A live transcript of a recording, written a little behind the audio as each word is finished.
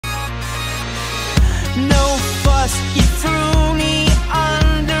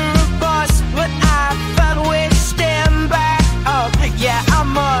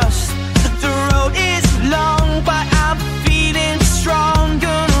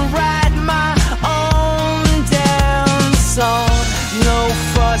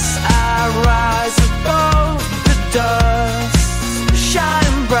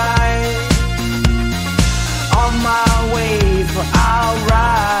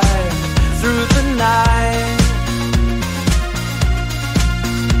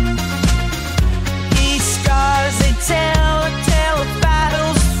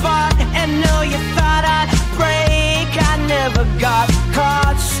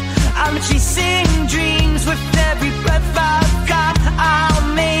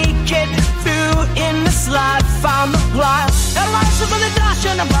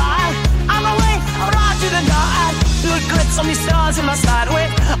So many stars in my side, way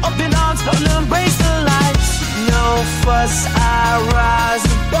open arms, gonna embrace the lights. No fuss, I rise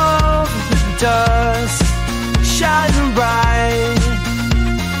above the dust, shining bright.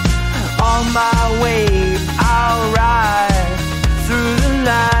 On my way, I'll ride through the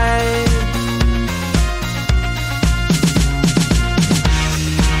night.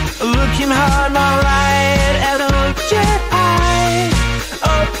 Looking hard, my right, and look at eye.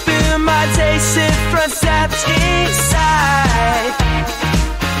 Open my taste, it front steps inside.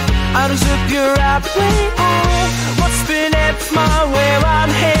 I took your right way out. What's been left my way? I'm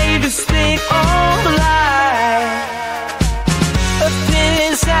headed to stay online.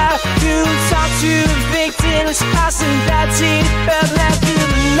 Opinions out, you talk to victims, passing that tea, felt like through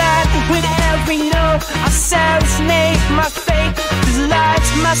the night. With every note, I serenade my fate. This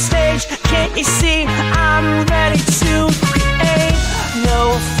light's my stage, can't you see? I'm ready to create.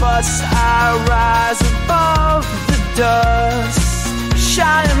 No fuss, I rise above the dust,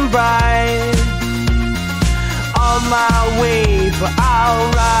 shining bright. On my way, but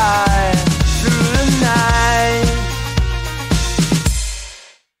I'll ride.